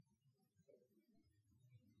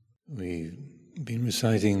We've been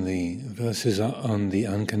reciting the verses on the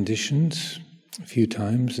unconditioned a few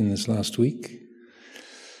times in this last week.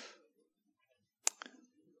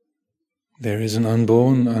 There is an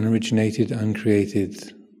unborn, unoriginated,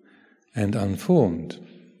 uncreated, and unformed.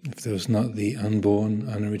 If there was not the unborn,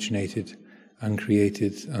 unoriginated,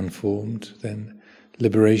 uncreated, unformed, then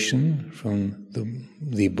liberation from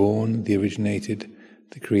the born, the originated,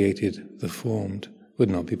 the created, the formed would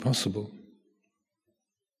not be possible.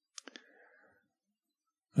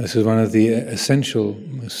 This is one of the essential,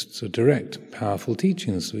 most direct, powerful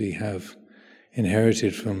teachings we have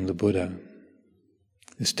inherited from the Buddha.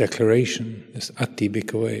 This declaration, this ati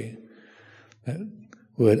bhikkhave, that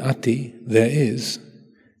word ati, there is,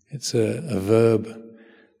 it's a verb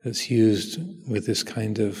that's used with this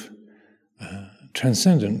kind of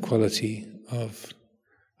transcendent quality of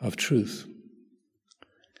truth.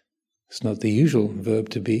 It's not the usual verb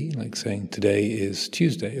to be, like saying today is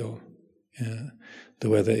Tuesday or the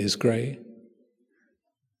weather is grey.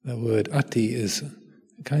 The word ati is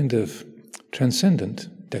a kind of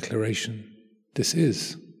transcendent declaration. This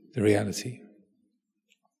is the reality.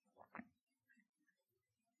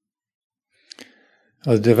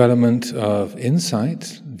 The development of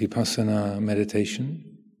insight, vipassana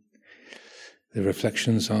meditation, the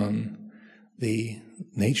reflections on the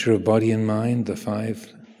nature of body and mind, the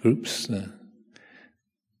five groups, the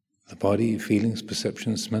body, feelings,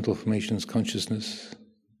 perceptions, mental formations, consciousness,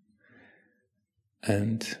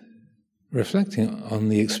 and reflecting on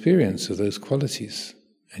the experience of those qualities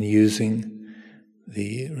and using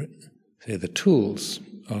the tools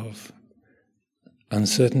of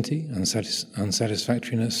uncertainty,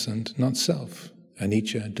 unsatisfactoriness, and not self,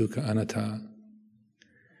 anicca, dukkha, anatta.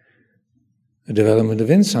 The development of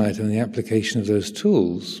insight and the application of those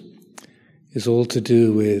tools is all to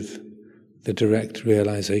do with the direct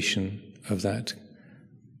realization of that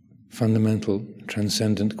fundamental,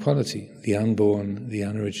 transcendent quality, the unborn, the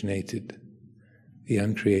unoriginated, the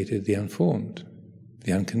uncreated, the unformed,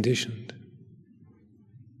 the unconditioned.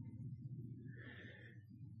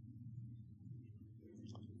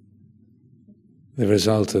 The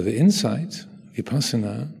result of the insight,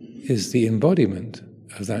 vipassana, is the embodiment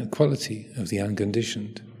of that quality of the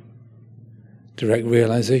unconditioned, direct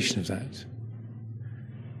realization of that.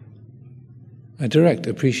 A direct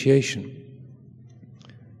appreciation.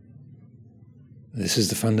 This is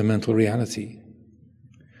the fundamental reality.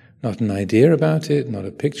 Not an idea about it, not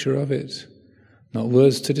a picture of it, not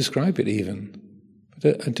words to describe it even,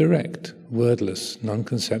 but a direct, wordless,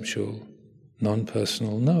 non-conceptual,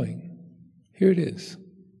 non-personal knowing. Here it is.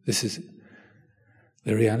 This is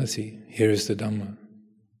the reality. Here is the Dhamma.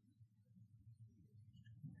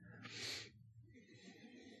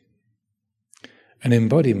 An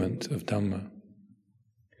embodiment of Dhamma.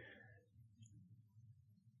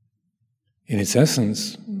 In its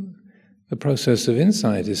essence, the process of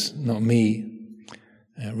insight is not me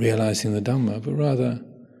realizing the Dhamma, but rather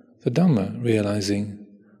the Dhamma realizing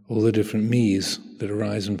all the different me's that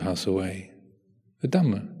arise and pass away. The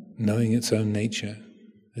Dhamma, knowing its own nature.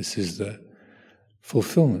 This is the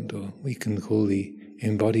fulfillment, or we can call the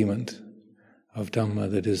embodiment of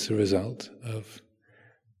Dhamma that is the result of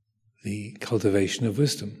the cultivation of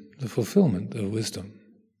wisdom, the fulfillment of wisdom.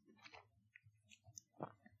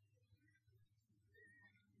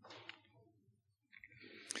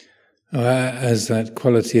 As that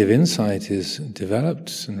quality of insight is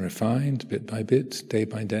developed and refined bit by bit, day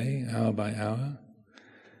by day, hour by hour,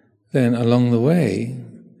 then along the way,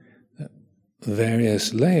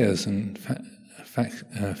 various layers and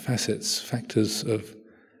facets, factors of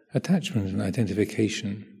attachment and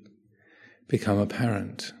identification become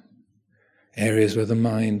apparent. Areas where the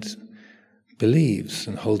mind believes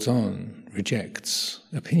and holds on, rejects,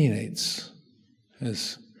 opinionates,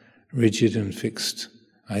 has rigid and fixed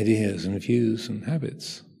ideas and views and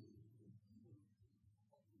habits.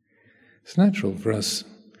 It's natural for us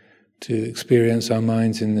to experience our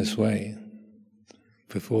minds in this way.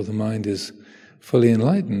 Before the mind is fully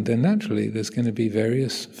enlightened, then naturally there's going to be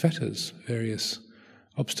various fetters, various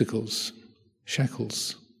obstacles,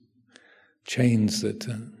 shackles, chains that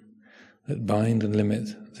bind and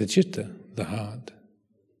limit the citta, the heart.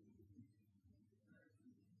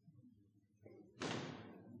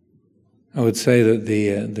 I would say that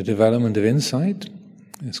the development of insight,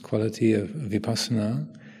 this quality of vipassana,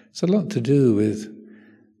 it's a lot to do with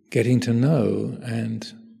getting to know and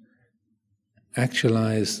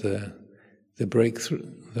actualize the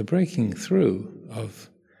breaking through of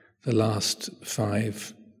the last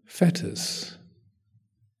five fetters,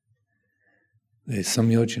 the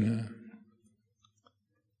samyojana.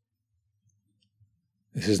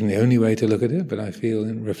 This isn't the only way to look at it, but I feel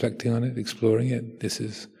in reflecting on it, exploring it, this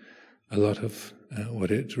is a lot of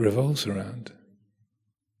what it revolves around.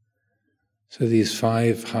 So these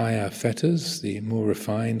 5 higher fetters, the more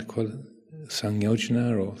refined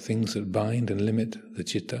sangyojana, or things that bind and limit the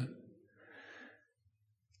citta.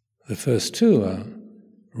 The first 2 are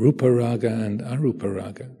rupa raga and arupa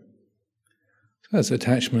raga. So that's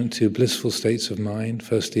attachment to blissful states of mind,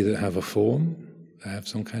 firstly that have a form, that have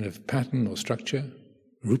some kind of pattern or structure,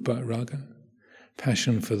 rupa raga,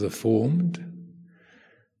 passion for the formed,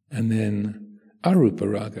 and then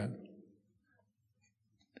arupa raga,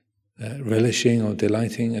 relishing or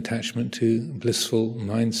delighting attachment to blissful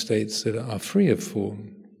mind states that are free of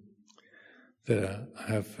form, that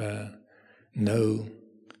have no,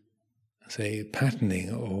 say,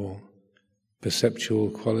 patterning or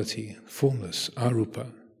perceptual quality, formless,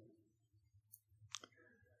 arupa,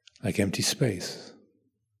 like empty space.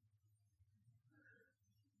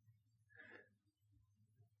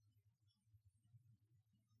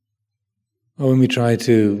 Or when we try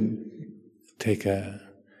to take a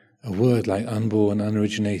word like unborn,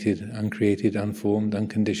 unoriginated, uncreated, unformed,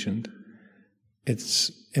 unconditioned,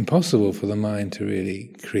 it's impossible for the mind to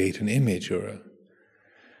really create an image or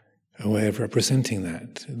a way of representing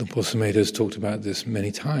that. The Sumedho has talked about this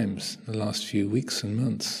many times in the last few weeks and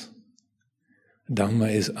months.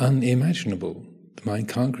 Dhamma is unimaginable. The mind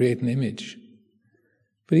can't create an image.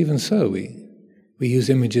 But even so, we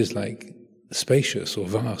use images like spacious or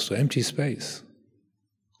vast or empty space.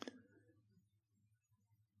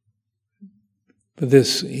 But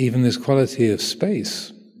even this quality of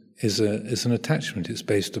space is an attachment. It's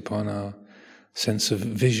based upon our sense of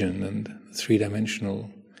vision and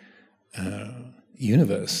three-dimensional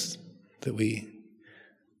universe that we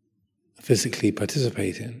physically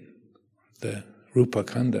participate in, the rupa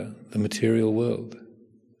khandha, the material world.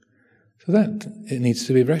 So that it needs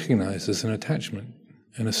to be recognized as an attachment,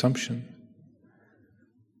 an assumption.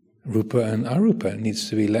 Rupa and arupa needs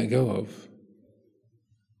to be let go of.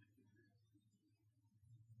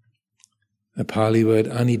 The Pali word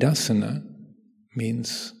anidasana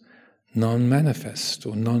means non-manifest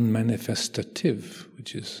or non-manifestative,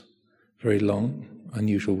 which is a very long,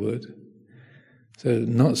 unusual word. So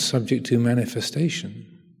not subject to manifestation.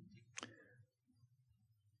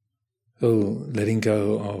 So letting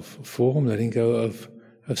go of form, letting go of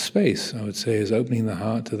space, I would say, is opening the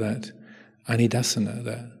heart to that anidasana,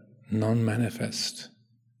 that non-manifest.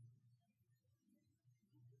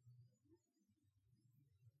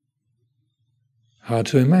 Hard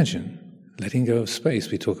to imagine, letting go of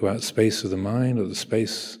space. We talk about space of the mind, or the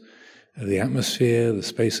space of the atmosphere, the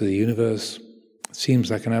space of the universe. It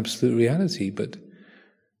seems like an absolute reality, but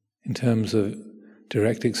in terms of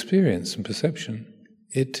direct experience and perception,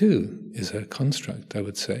 it too is a construct, I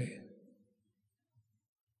would say.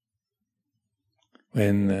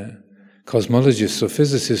 When cosmologists or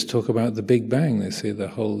physicists talk about the Big Bang, they say the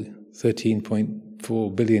whole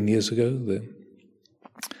 13.4 billion years ago, the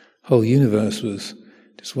whole universe was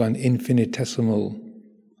just one infinitesimal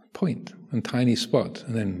point, one tiny spot,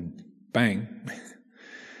 and then bang.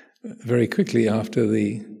 Very quickly after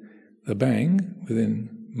the bang,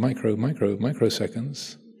 within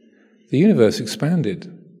microseconds, the universe expanded.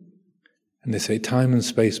 And they say time and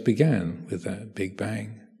space began with that Big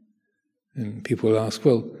Bang. And people will ask,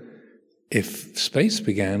 well, if space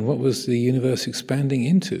began, what was the universe expanding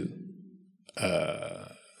into? The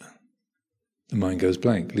mind goes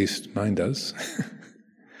blank, at least mine does.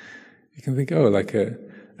 You can think, like a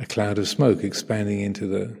cloud of smoke expanding into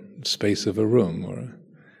the space of a room, or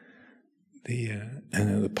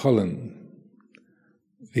the pollen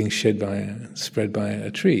being spread by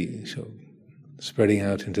a tree, so spreading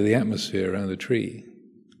out into the atmosphere around the tree.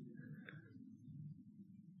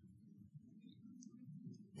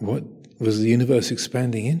 What was the universe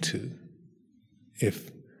expanding into if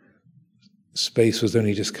space was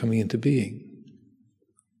only just coming into being?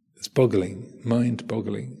 It's boggling,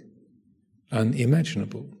 mind-boggling,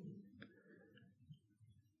 unimaginable.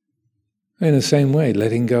 In the same way,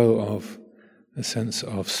 letting go of a sense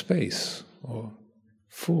of space or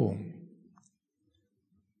form.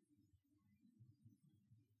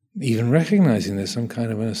 Even recognizing there's some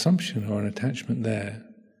kind of an assumption or an attachment there,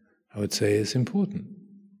 I would say, is important.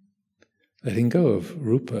 Letting go of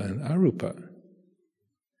rupa and arupa.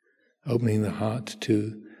 Opening the heart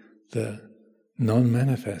to the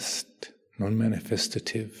non-manifest,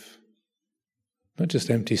 non-manifestative. Not just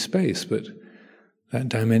empty space, but that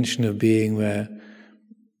dimension of being where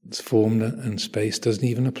form and space doesn't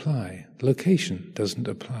even apply. Location doesn't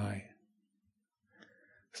apply.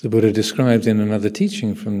 As the Buddha describes in another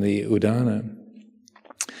teaching from the Udana,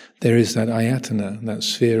 There is that ayatana, that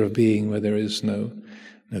sphere of being where there is no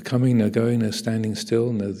coming, no going, no standing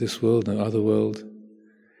still, no this world, no other world,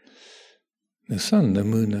 no sun, no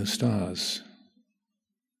moon, no stars,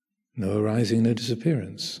 no arising, no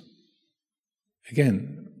disappearance.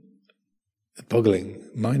 Again, boggling,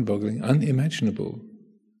 mind-boggling, unimaginable.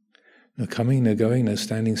 No coming, no going, no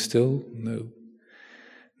standing still, no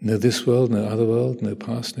this world, no other world, no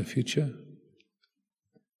past, no future.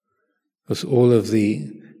 Because all of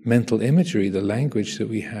the mental imagery, the language that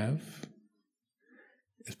we have,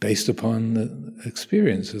 is based upon the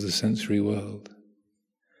experience of the sensory world.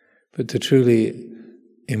 But to truly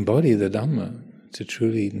embody the Dhamma, to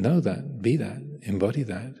truly know that, be that, embody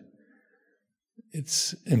that,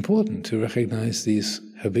 it's important to recognize these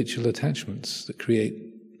habitual attachments that create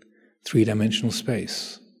three-dimensional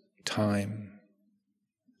space, time,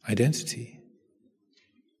 identity.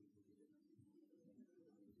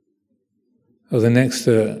 The next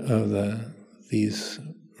of these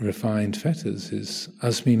refined fetters is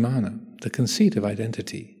asmimana, the conceit of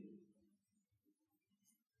identity.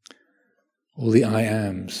 All the I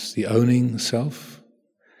ams, the owning self,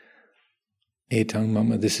 etang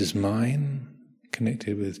mama, this is mine,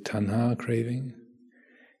 connected with tanha, craving.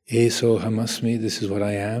 Eso hamasmi, this is what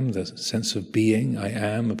I am, the sense of being, I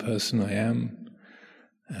am a person, I am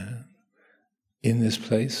in this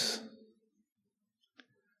place.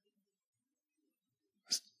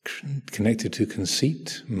 Connected to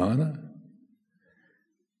conceit, mana.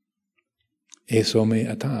 Eso me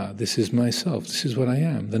ata, this is myself, this is what I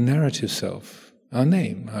am, the narrative self, our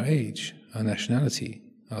name, our age, our nationality,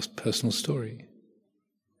 our personal story.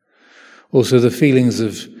 Also the feelings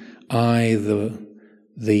of I,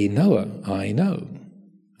 the knower, I know,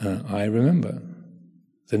 I remember,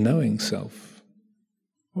 the knowing self,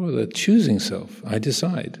 or the choosing self, I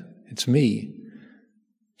decide, it's me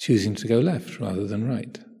choosing to go left rather than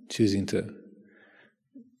right, choosing to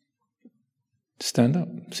stand up,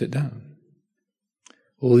 sit down.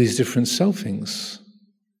 All these different selfings,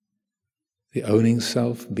 the owning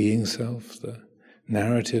self, being self, the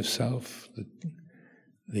narrative self,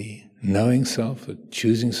 the knowing self, the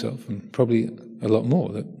choosing self, and probably a lot more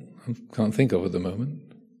that I can't think of at the moment.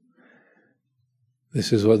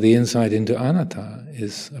 This is what the insight into anatta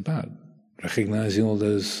is about, recognizing all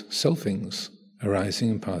those selfings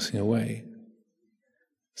arising and passing away.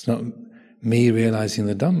 It's not me realizing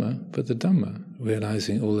the Dhamma, but the Dhamma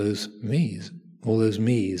realizing all those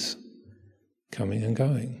me's coming and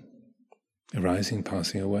going, arising,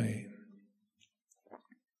 passing away.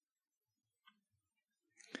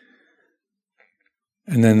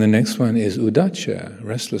 And then the next one is udacha,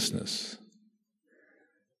 restlessness.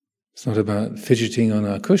 It's not about fidgeting on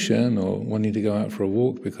our cushion or wanting to go out for a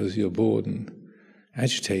walk because you're bored and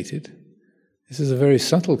agitated. This is a very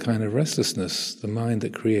subtle kind of restlessness, the mind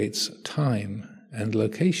that creates time and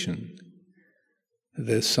location.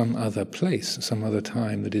 There's some other place, some other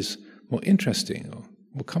time that is more interesting or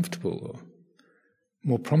more comfortable or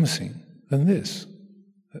more promising than this.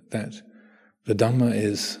 That the Dhamma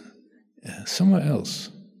is somewhere else.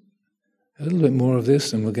 A little bit more of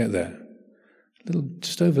this and we'll get there. A little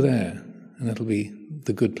just over there and that'll be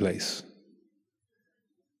the good place.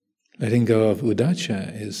 Letting go of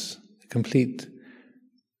udacha is a complete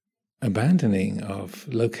abandoning of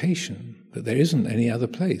location, that there isn't any other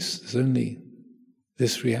place, there's only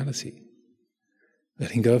this reality.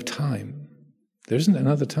 Letting go of time. There isn't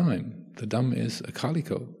another time. The Dhamma is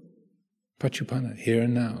akaliko, paccuppanna, here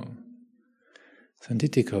and now.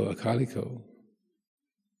 Sanditiko, akaliko,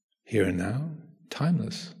 here and now,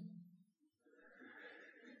 timeless.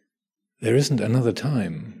 There isn't another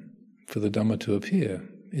time for the Dhamma to appear.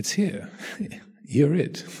 It's here. You're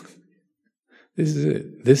it. This is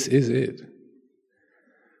it. This is it.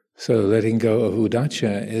 So letting go of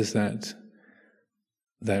udacha is that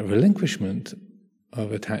relinquishment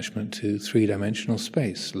of attachment to three-dimensional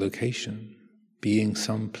space, location, being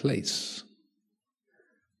some place,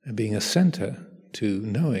 and being a center to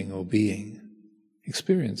knowing or being,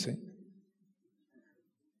 experiencing.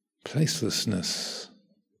 Placelessness,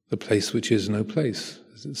 the place which is no place,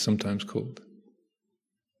 as it's sometimes called.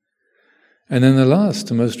 And then the last,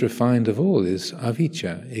 the most refined of all, is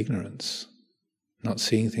avijja, ignorance, not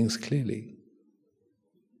seeing things clearly.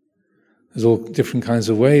 There's all different kinds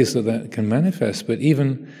of ways that can manifest, but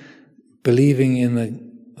even believing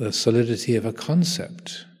in the solidity of a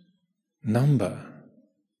concept, number,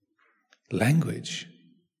 language.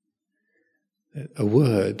 A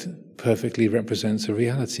word perfectly represents a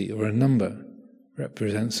reality, or a number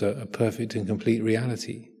represents a perfect and complete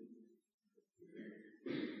reality.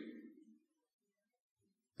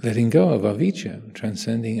 Letting go of avijja,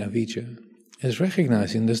 transcending avijja, is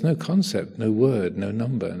recognizing there's no concept, no word, no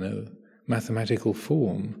number, no mathematical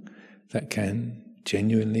form that can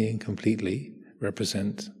genuinely and completely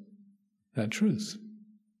represent that truth.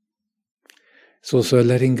 It's also a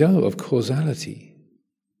letting go of causality,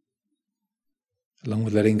 along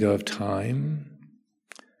with letting go of time,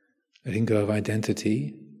 letting go of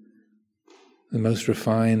identity. The most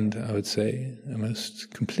refined, I would say, the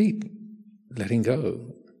most complete letting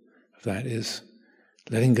go of that is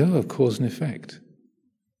letting go of cause and effect.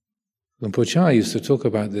 Luang Por Chah used to talk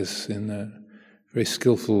about this in a very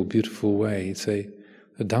skillful, beautiful way. He'd say,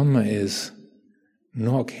 the Dhamma is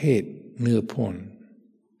nok het nir pon.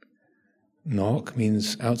 Nok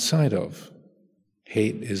means outside of.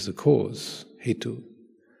 Het is the cause, hetu.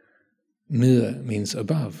 Nir means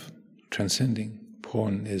above, transcending.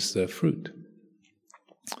 Pon is the fruit,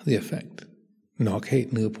 the effect. Nok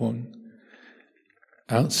het nir pon.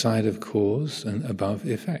 Outside of cause and above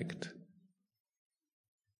effect.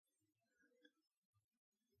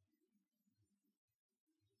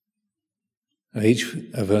 Each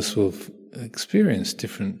of us will experience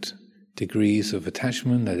different degrees of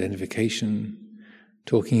attachment, identification.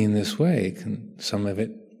 Talking in this way, some of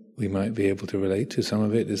it we might be able to relate to, some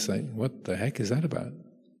of it is like, what the heck is that about?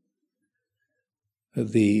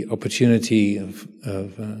 The opportunity of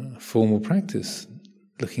formal practice,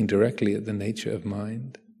 looking directly at the nature of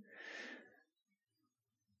mind,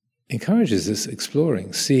 encourages this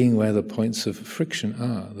exploring, seeing where the points of friction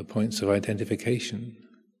are, the points of identification,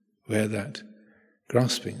 where that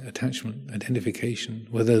grasping, attachment, identification,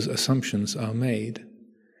 where those assumptions are made,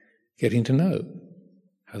 getting to know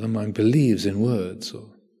how the mind believes in words or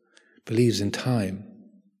believes in time,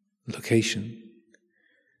 location.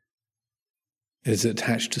 It is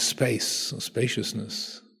attached to space or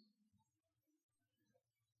spaciousness.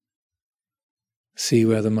 See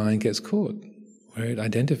where the mind gets caught, where it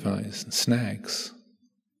identifies and snags.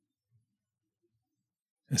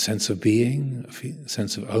 A sense of being, a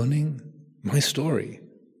sense of owning. My story.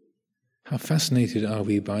 How fascinated are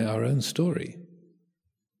we by our own story?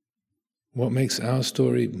 What makes our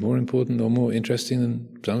story more important or more interesting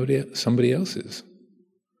than somebody else's?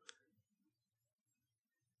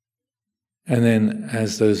 And then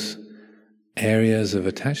as those areas of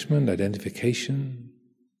attachment, identification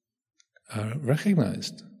are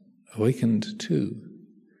recognized, awakened to,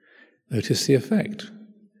 notice the effect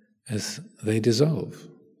as they dissolve.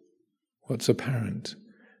 What's apparent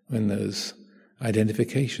when those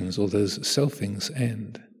identifications or those selfings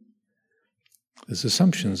end? There's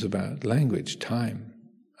assumptions about language, time,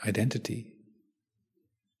 identity,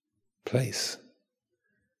 place.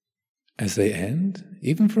 As they end,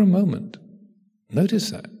 even for a moment, notice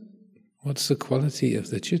that. What's the quality of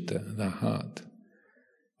the citta, the heart,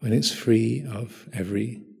 when it's free of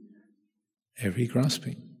every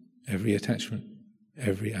grasping, every attachment,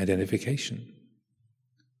 every identification?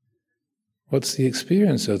 What's the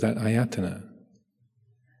experience of that ayatana?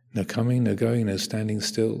 No coming, no going, no standing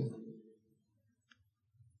still.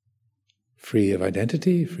 Free of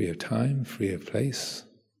identity, free of time, free of place.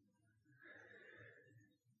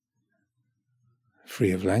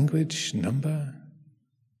 Free of language, number,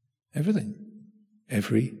 everything.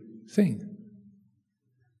 Everything.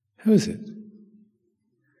 How is it?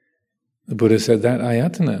 The Buddha said that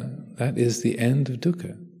ayatana, that is the end of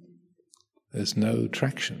dukkha. There's no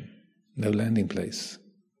traction. No landing place.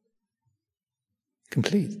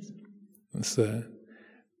 Complete. That's the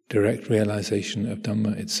direct realization of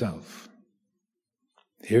Dhamma itself.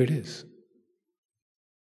 Here it is.